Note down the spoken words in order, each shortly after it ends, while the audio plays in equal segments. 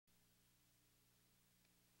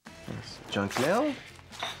Junk mail?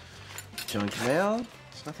 Junk mail?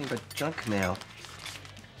 It's nothing but junk mail.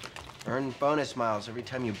 Earn bonus miles every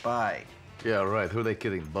time you buy. Yeah, right. Who are they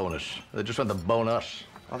kidding? Bonus. They just want to bone us.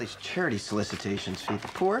 All these charity solicitations. Feed the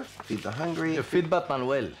poor, feed the hungry. Yeah, feed Bat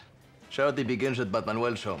Manuel. Charity begins at Bat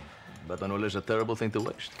Manuel's home. Bat Manuel is a terrible thing to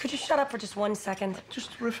waste. Could you shut up for just 1 second?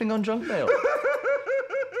 Just riffing on junk mail.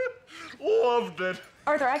 Loved it.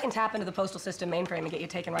 Arthur, I can tap into the postal system mainframe and get you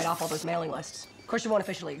taken right off all those mailing lists. Of course, you won't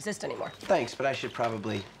officially exist anymore. Thanks, but I should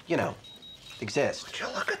probably, you know, exist. Would you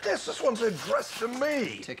look at this? This one's addressed to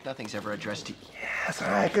me. Tick, nothing's ever addressed to you. Yes,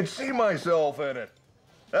 I could see myself in it.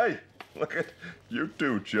 Hey, look at you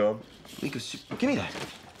too, chum. League of Super... Give me that.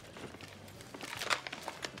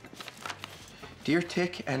 Dear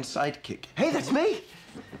Tick and Sidekick. Hey, that's me!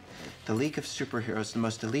 The League of Superheroes, the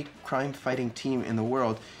most elite crime-fighting team in the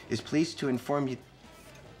world, is pleased to inform you...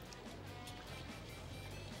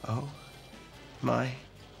 Oh, my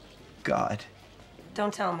God.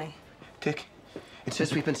 Don't tell me. Tick, it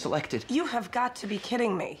says we've been selected. You have got to be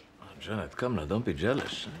kidding me. Oh, Janet, come now. Don't be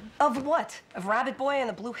jealous. Of what? Of Rabbit Boy and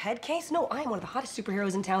the blue head case? No, I am one of the hottest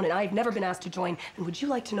superheroes in town, and I've never been asked to join. And would you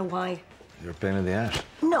like to know why? You're a pain in the ass.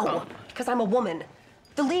 No, because I'm a woman.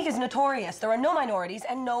 The League is notorious. There are no minorities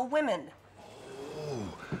and no women.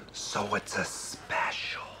 Oh, so it's a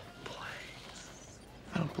special place.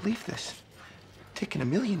 I don't believe this. Tick, in a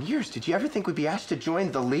million years, did you ever think we'd be asked to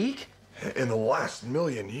join the League? In the last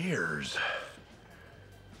million years.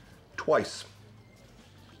 Twice.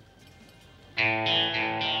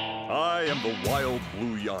 I am the wild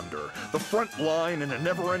blue yonder, the front line in a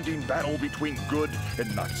never-ending battle between good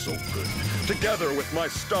and not so good. Together with my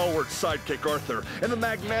stalwart sidekick Arthur and the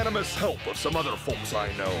magnanimous help of some other folks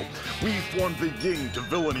I know, we formed the yin to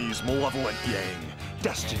villainy,'s malevolent yang.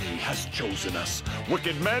 Destiny has chosen us.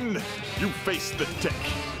 Wicked men, you face the Tick.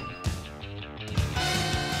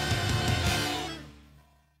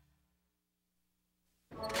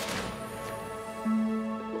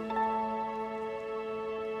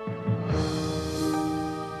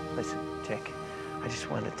 Listen, Tick, I just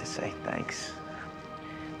wanted to say thanks.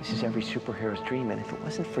 This is every superhero's dream, and if it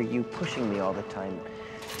wasn't for you pushing me all the time,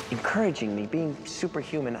 encouraging me, being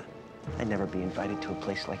superhuman, I'd never be invited to a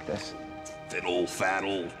place like this.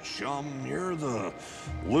 Fiddle-faddle, chum, you're the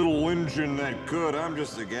little engine that could. I'm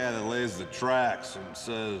just the guy that lays the tracks and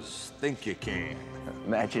says, think you can.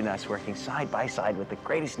 Imagine us working side by side with the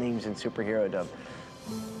greatest names in superhero-dom.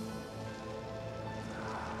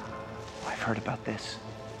 I've heard about this.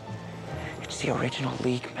 It's the original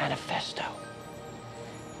League manifesto.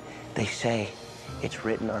 They say it's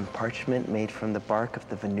written on parchment made from the bark of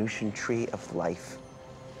the Venusian tree of life.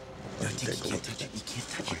 You can't touch it. You can't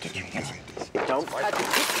touch it. Get your hands. Don't touch it.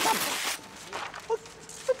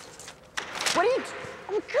 What are you?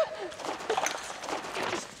 Oh, God.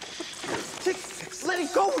 Let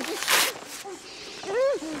it go.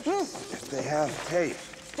 If they have tape.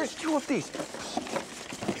 There's 2 of these.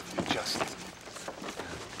 Just.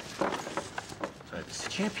 He's the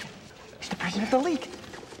champion. He's the president of the league.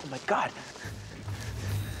 Oh, my God.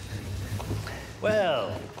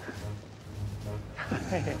 Well,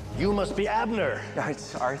 you must be Abner. No,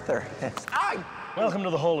 it's Arthur. Welcome to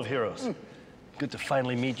the Hall of Heroes. Good to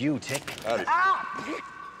finally meet you, Tick. Howdy.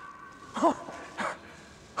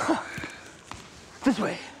 This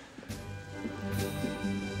way.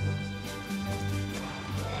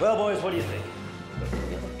 Well, boys, what do you think?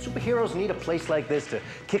 Superheroes need a place like this to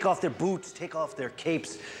kick off their boots, take off their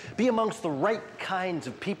capes, be amongst the right kinds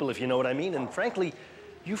of people, if you know what I mean. And frankly,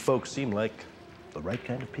 you folks seem like the right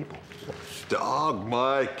kind of people. Dog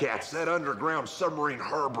my cats, that underground submarine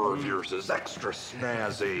harbor of yours is extra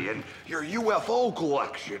snazzy. And your UFO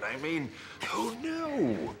collection, I mean, who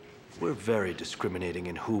knew? We're very discriminating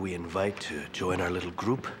in who we invite to join our little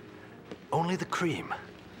group. Only the cream.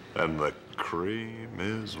 And the cream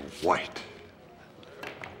is white.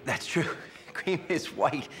 That's true. Cream is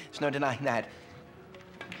white. There's no denying that.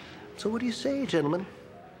 So what do you say, gentlemen?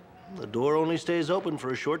 The door only stays open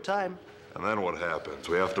for a short time. And then what happens?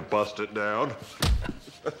 We have to bust it down?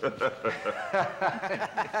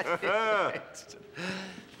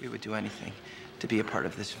 We would do anything to be a part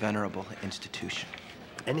of this venerable institution.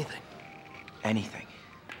 Anything. Anything.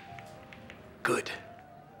 Good.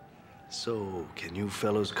 So, can you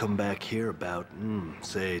fellows come back here about,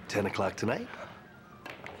 say, 10 o'clock tonight?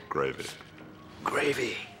 Gravy.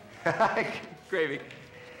 Gravy. Gravy.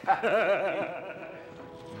 How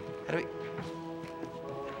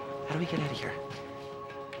do we get out of here?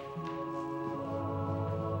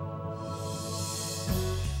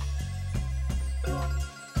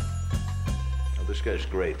 Oh, this guy's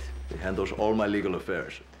great. He handles all my legal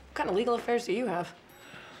affairs. What kind of legal affairs do you have?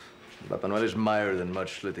 But Manuel is mired in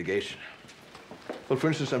much litigation. Well, for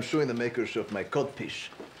instance, I'm suing the makers of my codpiece.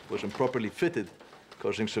 It was improperly fitted,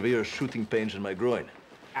 causing severe shooting pains in my groin.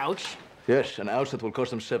 Ouch. Yes, an ouch that will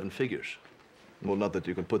cost them 7 figures. Well, not that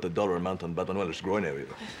you can put a dollar amount on Manuel's groin area.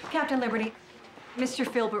 Captain Liberty, Mr.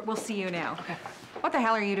 Filbert will see you now. Okay. What the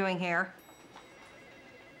hell are you doing here?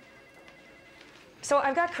 So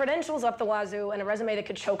I've got credentials up the wazoo and a resume that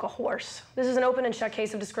could choke a horse. This is an open and shut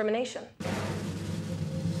case of discrimination.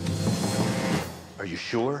 Are you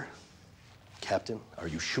sure? Captain, are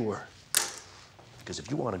you sure? Because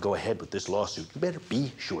if you want to go ahead with this lawsuit, you better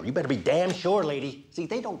be sure. You better be damn sure, lady. See,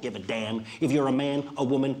 they don't give a damn if you're a man, a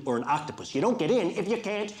woman, or an octopus. You don't get in if you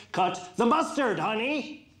can't cut the mustard,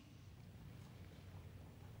 honey.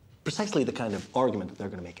 Precisely the kind of argument that they're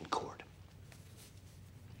going to make in court.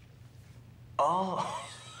 I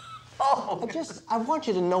want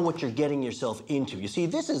you to know what you're getting yourself into. You see,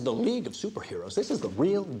 this is the League of Superheroes. This is the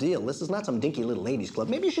real deal. This is not some dinky little ladies' club.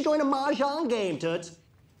 Maybe you should join a mahjong game, Toots.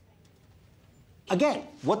 Again,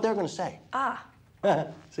 what they're going to say.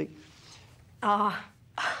 See?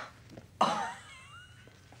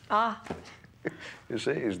 You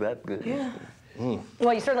say, is that good? Yeah.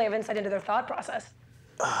 Well, you certainly have insight into their thought process.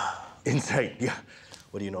 Insight, yeah.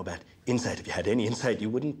 What do you know about insight? If you had any insight, you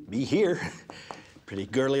wouldn't be here. Pretty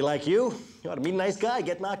girly like you. You ought to meet a nice guy,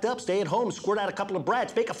 get knocked up, stay at home, squirt out a couple of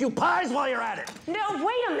brats, bake a few pies while you're at it. No,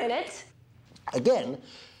 wait a minute. Again,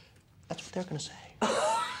 that's what they're going to say.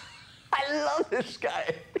 I love this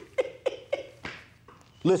guy.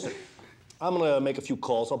 Listen, I'm going to make a few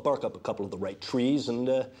calls. I'll bark up a couple of the right trees, and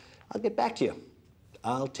I'll get back to you.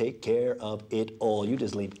 I'll take care of it all. You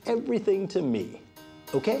just leave everything to me,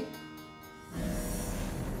 okay?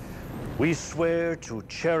 We swear to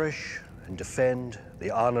cherish and defend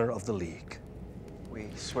the honor of the League. We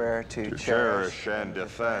swear to cherish and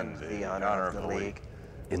defend the honor of the League.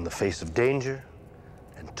 In the face of danger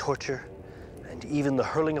and torture and even the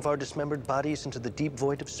hurling of our dismembered bodies into the deep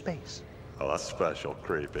void of space. Oh, that's special,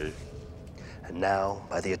 creepy. And now,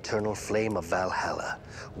 by the eternal flame of Valhalla,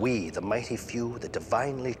 we, the mighty few, the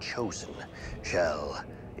divinely chosen, shall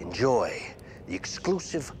enjoy the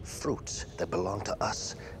exclusive fruits that belong to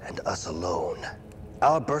us and us alone.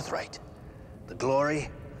 Our birthright, the glory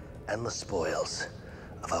and the spoils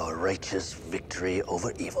of our righteous victory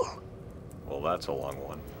over evil. Well, that's a long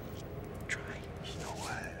one. Try. No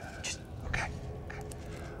way. Just, okay.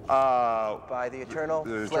 By the eternal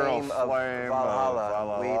flame of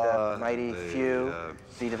Valhalla, we, the mighty few,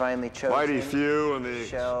 the divinely chosen, mighty few and the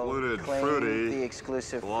shall excluded claim fruity the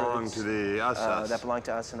exclusive belong fruits to the us. that belong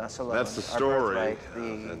to us and us alone. That's the Our story, birthright,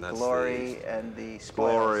 the and that's glory the and the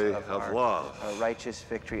spoils glory of of our, love. our righteous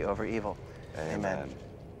victory over evil. Amen.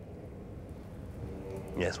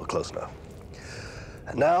 Yes, we're close now.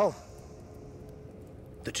 And now,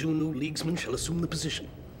 the two new leaguesmen shall assume the position.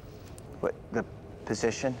 What, the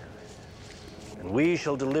position? And we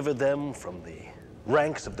shall deliver them from the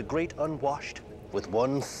ranks of the great unwashed with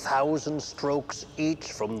 1,000 strokes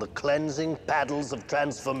each from the cleansing paddles of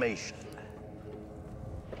transformation.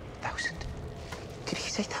 1,000? Did he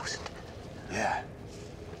say 1,000? Yeah.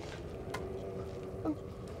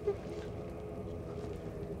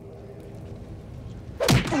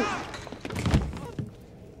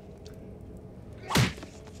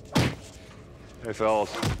 Hey,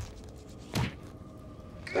 fellas.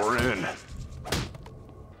 We're in.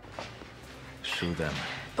 Sue them.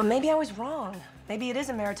 But maybe I was wrong. Maybe it is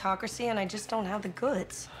a meritocracy and I just don't have the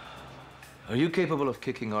goods. Are you capable of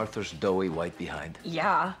kicking Arthur's doughy white behind?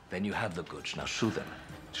 Yeah. Then you have the goods. Now sue them.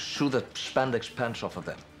 Sue the spandex pants off of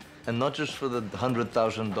them. And not just for the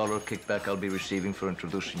 $100,000 kickback I'll be receiving for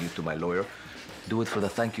introducing you to my lawyer. Do it for the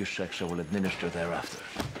thank you checks I will administer thereafter.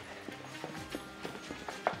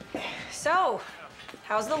 So,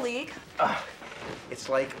 how's the League? It's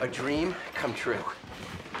like a dream come true.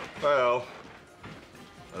 Well,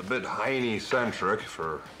 a bit hiney-centric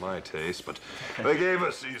for my taste, but they gave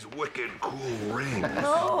us these wicked cool rings.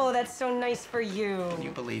 Oh, that's so nice for you. Can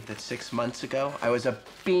you believe that 6 months ago, I was a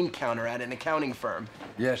bean counter at an accounting firm?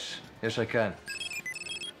 Yes, yes I can.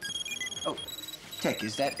 Oh, Dick,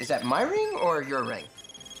 is that my ring or your ring?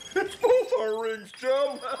 It's both our rings,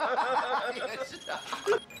 chum.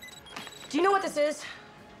 Do you know what this is?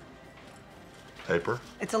 Paper?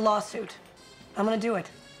 It's a lawsuit. I'm gonna do it.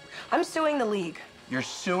 I'm suing the League. You're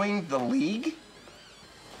suing the League?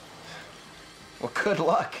 Well, good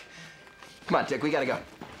luck. Come on, Dick, we gotta go.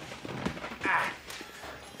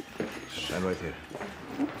 Sign right here.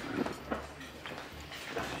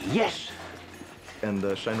 Yes!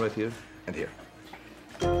 And sign right here and here.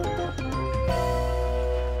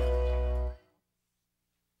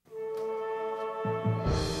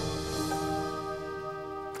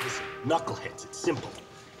 knuckleheads. It's simple.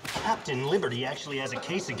 Captain Liberty actually has a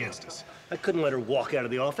case against us. I couldn't let her walk out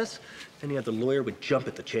of the office. Any other lawyer would jump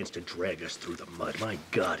at the chance to drag us through the mud. My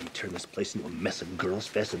God, he'd turn this place into a mess of girls'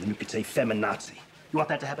 fest, and then you could say feminazi. You want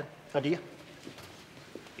that to happen? How do you?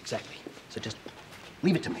 Exactly. So just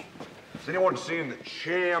leave it to me. Has anyone seen the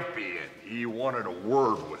champion? He wanted a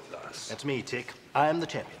word with us. That's me, Tick. I'm the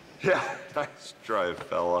champion. Yeah, nice try,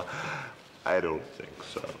 fella. I don't think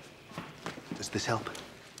so. Does this help?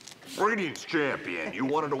 Greetings, champion. You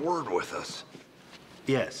wanted a word with us.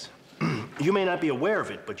 Yes. You may not be aware of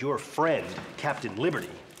it, but your friend, Captain Liberty,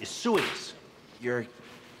 is suing us. You're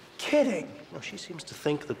kidding. Well, she seems to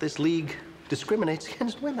think that this league discriminates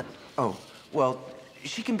against women. Oh, well,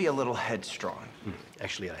 she can be a little headstrong.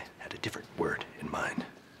 Actually, I had a different word in mind.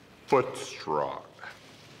 Foot strong.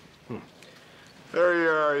 There you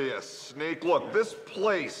are, you snake. Look, this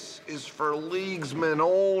place is for leaguesmen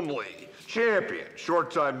only. Champion, short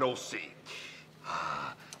time no see.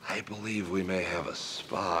 I believe we may have a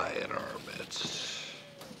spy in our midst.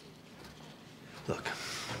 Look,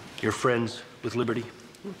 you're friends with Liberty.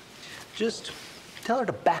 Just tell her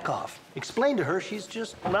to back off. Explain to her she's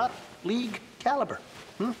just not league caliber.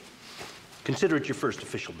 Consider it your first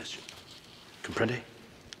official mission. Comprende?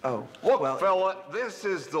 Oh, Look, well, fella, this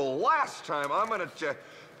is the last time I'm gonna check.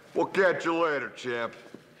 We'll catch you later, champ.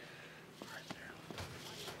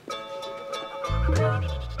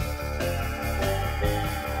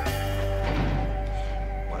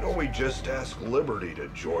 Why don't we just ask Liberty to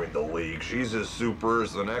join the league? She's as super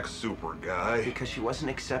as the next super guy. because she wasn't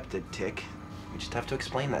accepted, Tick. We just have to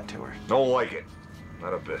explain that to her. Don't like it.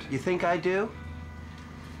 Not a bit. You think I do?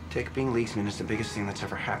 Tick, being leaguesman is the biggest thing that's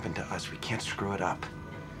ever happened to us. We can't screw it up.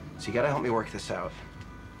 So you gotta help me work this out.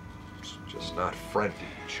 It's just not friendly,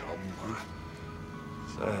 chum.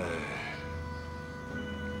 Say,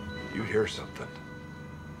 you hear something?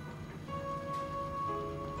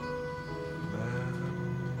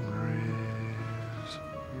 Memories.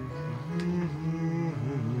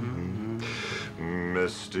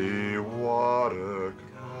 Misty water-colored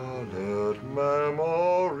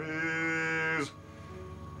memories.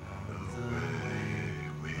 The way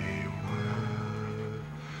we were.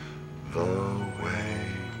 The way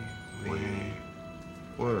we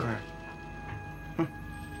were.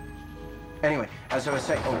 Anyway, as I was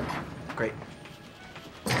saying, oh, great.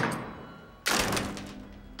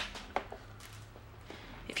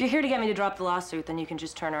 If you're here to get me to drop the lawsuit, then you can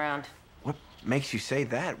just turn around. What makes you say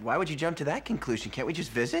that? Why would you jump to that conclusion? Can't we just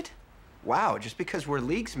visit? Wow, just because we're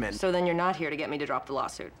leaguesmen. So then you're not here to get me to drop the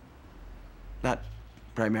lawsuit. Not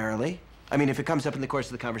primarily. I mean, if it comes up in the course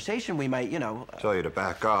of the conversation, we might, Tell you to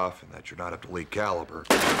back off and that you're not up to league caliber.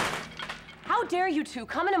 How dare you two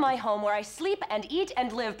come into my home where I sleep and eat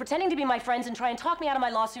and live, pretending to be my friends and try and talk me out of my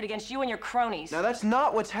lawsuit against you and your cronies? Now, that's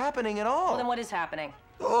not what's happening at all. Well, then what is happening?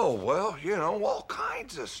 Oh, well, all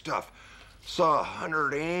kinds of stuff. Saw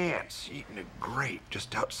 100 ants eating a grape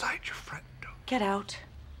just outside your front door. Get out.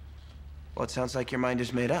 Well, it sounds like your mind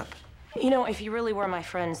is made up. If you really were my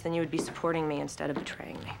friends, then you would be supporting me instead of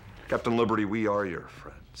betraying me. Captain Liberty, we are your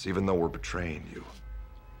friends, even though we're betraying you.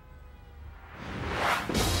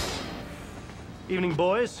 Evening,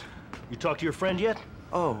 boys. You talked to your friend yet?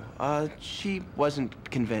 Oh, she wasn't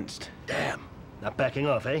convinced. Damn. Not backing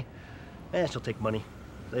off, eh? She'll take money.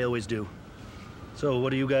 They always do. So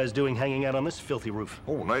what are you guys doing hanging out on this filthy roof?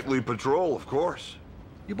 Oh, nightly patrol, of course.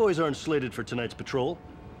 You boys aren't slated for tonight's patrol.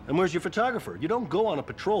 And where's your photographer? You don't go on a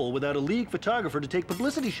patrol without a league photographer to take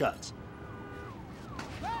publicity shots.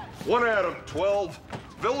 One Adam, 12.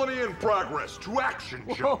 Villainy in progress. To action,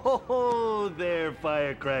 Joe. Oh, there,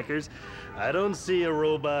 firecrackers. I don't see a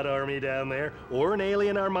robot army down there, or an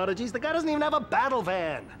alien armada. Geez, the guy doesn't even have a battle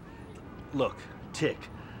van. Look, Tick,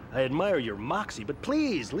 I admire your moxie, but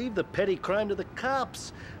please leave the petty crime to the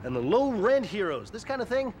cops and the low-rent heroes. This kind of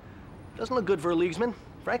thing doesn't look good for a leaguesman.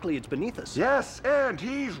 Frankly, it's beneath us. Yes, and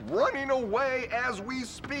he's running away as we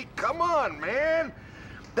speak. Come on, man.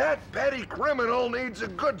 That petty criminal needs a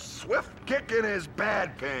good swift kick in his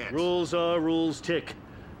bad pants. Rules are rules, Tick.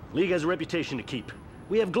 League has a reputation to keep.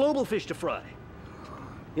 We have global fish to fry.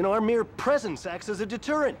 Our mere presence acts as a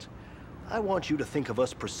deterrent. I want you to think of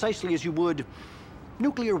us precisely as you would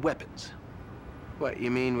nuclear weapons. What,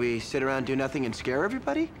 you mean we sit around, do nothing, and scare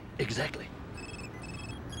everybody? Exactly.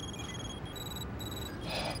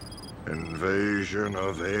 Invasion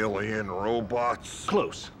of alien robots.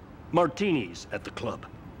 Close. Martinis at the club.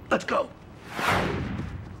 Let's go.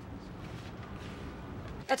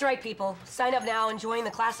 That's right, people. Sign up now and join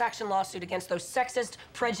the class action lawsuit against those sexist,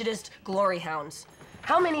 prejudiced glory hounds.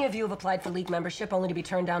 How many of you have applied for league membership only to be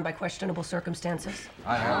turned down by questionable circumstances?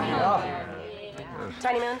 I have.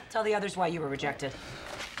 Tiny Man, tell the others why you were rejected.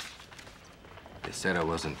 They said I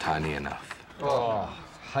wasn't tiny enough. Oh,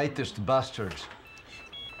 heightest bastards.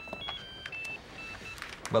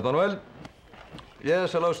 But Manuel?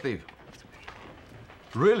 Yes, hello, Steve.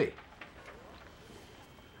 Really?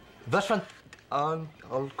 That's fun. I'll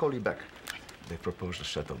call you back. They proposed a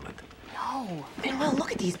settlement. No. Manuel,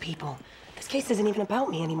 look at these people. This case isn't even about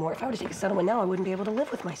me anymore. If I were to take a settlement now, I wouldn't be able to live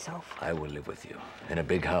with myself. I will live with you in a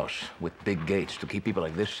big house with big gates to keep people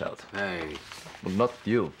like this out. Hey, Well, not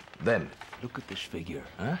you, them. Look at this figure,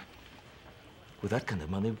 huh? With that kind of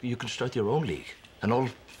money, you can start your own league. An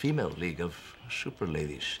all-female league of super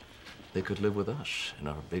ladies. They could live with us in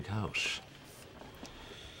our big house.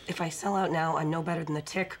 If I sell out now, I'm no better than the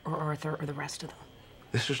Tick or Arthur or the rest of them.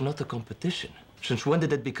 This is not a competition. Since when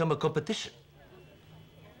did it become a competition?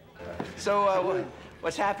 So,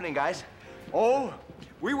 what's happening, guys? Oh,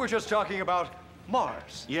 we were just talking about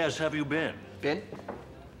Mars. Yes, have you been? Been?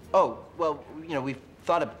 Oh, well, you know, we've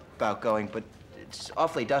thought about going, but it's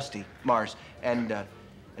awfully dusty, Mars. And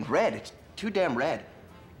red. It's too damn red.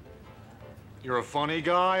 You're a funny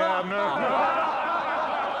guy, Abner.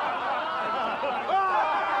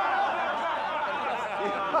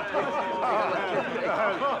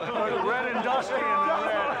 Red and dusty and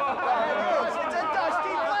red. It's a dusty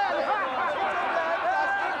planet.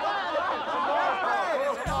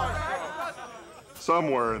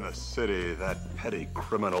 Somewhere in the city, that petty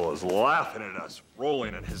criminal is laughing at us,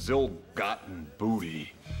 rolling in his ill-gotten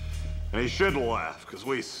booty. And he should laugh, because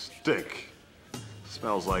we stink.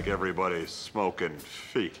 Smells like everybody's smoking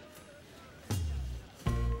feet.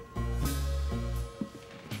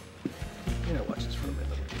 Yeah, watch this for a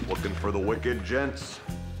minute. Looking for the wicked gents?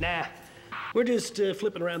 Nah, we're just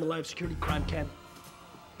flipping around the live security crime cam.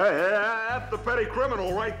 Hey, that's the petty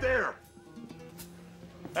criminal right there.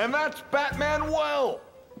 And that's Batman Well.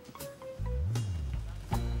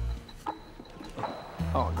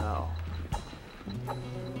 Oh, no.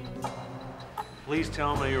 Please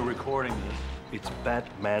tell me you're recording this. It's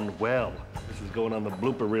Batman Well. This is going on the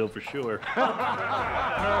blooper reel for sure.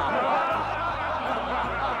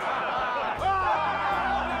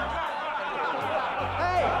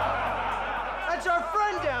 That's our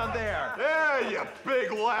friend down there. Yeah, you big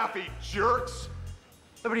laughy jerks.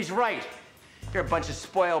 Liberty's right. You're a bunch of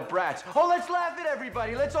spoiled brats. Oh, let's laugh at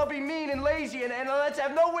everybody. Let's all be mean and lazy and let's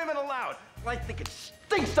have no women allowed. I think it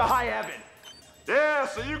stinks to high heaven. Yeah,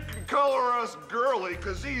 so you can color us girly,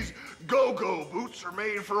 because these go-go boots are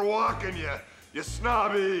made for walking, you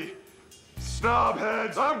snobby snob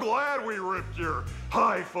heads. I'm glad we ripped your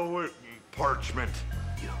highfalutin parchment.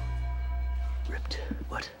 Ripped.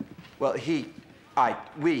 What? Well, it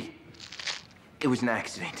was an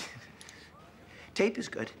accident. Tape is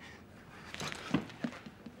good.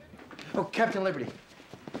 Oh, Captain Liberty.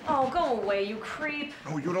 Oh, go away, you creep.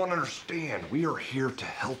 No, you don't understand. We are here to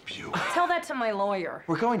help you. Tell that to my lawyer.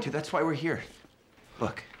 We're going to. That's why we're here.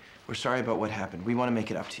 Look, we're sorry about what happened. We want to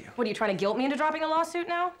make it up to you. What, are you trying to guilt me into dropping a lawsuit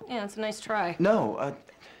now? Yeah, it's a nice try. No,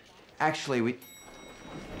 actually, we...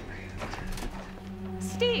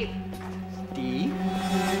 Steve! Steve?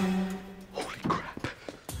 Holy crap.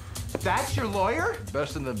 That's your lawyer?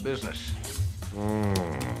 Best in the business.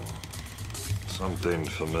 Something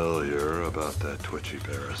familiar about that twitchy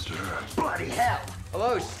barrister. Bloody hell.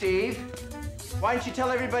 Hello, Steve. Why don't you tell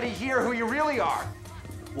everybody here who you really are?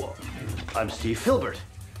 Well, I'm Steve Filbert,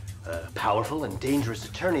 a powerful and dangerous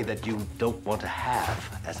attorney that you don't want to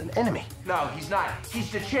have as an enemy. No, he's not. He's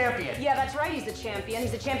the champion. Yeah, that's right, he's the champion.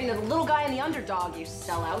 He's the champion of the little guy and the underdog, you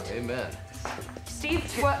sellout. Amen. Steve,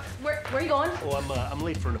 where are you going? Oh, I'm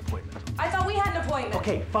late for an appointment. I thought we had an appointment.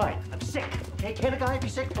 Okay, fine. I'm sick. Okay, can't a guy be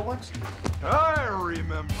sick for once? I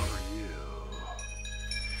remember you.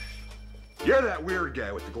 You're that weird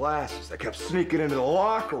guy with the glasses that kept sneaking into the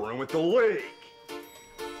locker room with the league.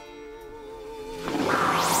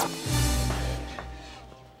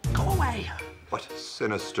 Go away. What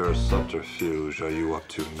sinister subterfuge are you up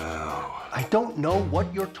to now? I don't know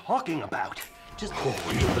what you're talking about. Just...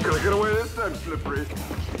 Oh, you're not gonna get away this time, Slippery.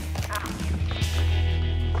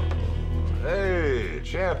 Hey,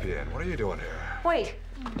 champion, what are you doing here? Wait,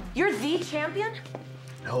 you're the champion?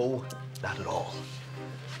 No, not at all.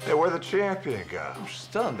 Hey, where'd the champion go? I'm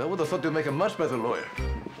stunned. I would have thought you'd make a much better lawyer.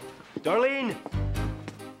 Darlene,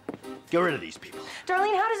 get rid of these people.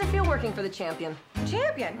 Darlene, how does it feel working for the champion?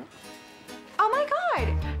 Champion? Oh my God!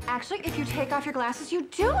 Actually, if you take off your glasses, you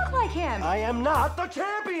do look like him. I am not the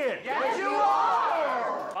champion! Yes, you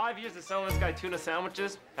are! 5 years of selling this guy tuna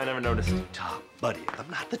sandwiches, I never noticed. Tom, buddy, I'm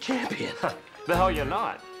not the champion. The hell you're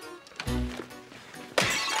not.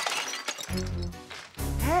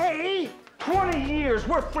 Hey! 20 years! years.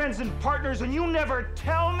 We're friends and partners, and you never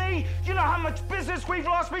tell me? You know how much business we've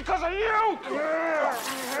lost because of you?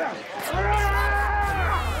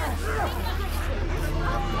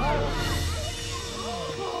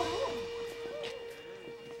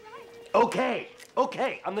 Okay,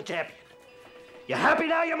 okay, I'm the champion. You happy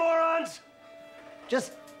now, you morons?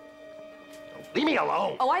 Just leave me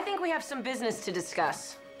alone. Oh, I think we have some business to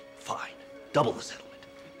discuss. Fine, double the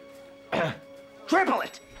settlement. Triple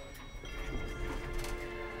it.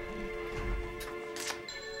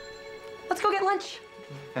 Let's go get lunch.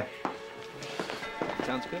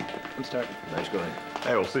 Sounds good. I'm starting. Nice going.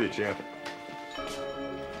 Hey, we'll see you, champ.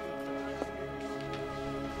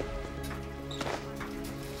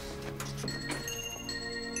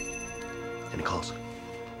 Any calls?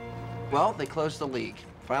 Well, they closed the league,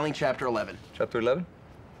 filing Chapter 11. Chapter 11?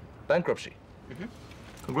 Bankruptcy. Mm-hmm.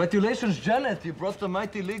 Congratulations, Janet. You brought the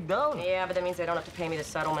mighty league down. Yeah, but that means they don't have to pay me the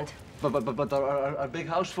settlement. But our big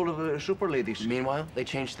house full of super ladies. Meanwhile, they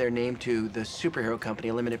changed their name to the Superhero Company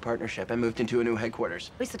Limited Partnership and moved into a new headquarters.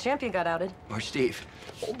 At least the champion got outed. Or Steve.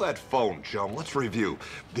 Hold that phone, chum. Let's review.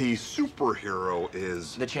 The superhero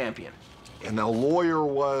is... The champion. And the lawyer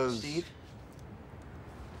was... Steve?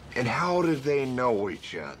 And how did they know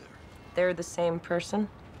each other? They're the same person?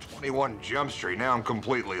 21 Jump Street. Now I'm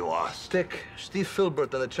completely lost. Dick, Steve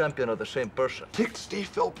Filbert and the champion are the same person. Dick, Steve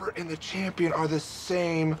Filbert, and the champion are the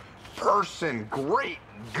same person. Great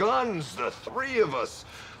guns, the three of us.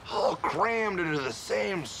 All crammed into the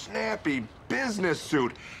same snappy business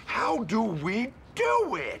suit. How do we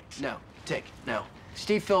do it? No, Dick, no.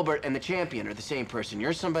 Steve Filbert and the champion are the same person.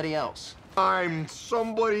 You're somebody else. I'm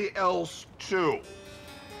somebody else, too.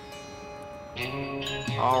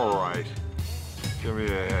 All right. Give me a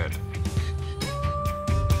head.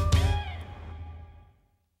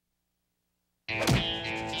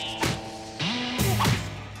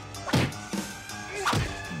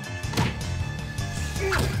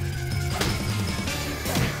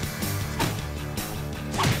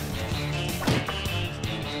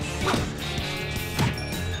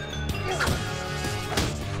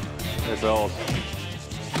 Hey, fellas.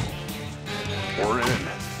 We're in.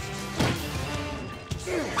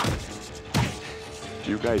 Do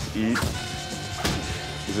you guys eat?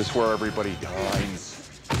 Is this where everybody dines?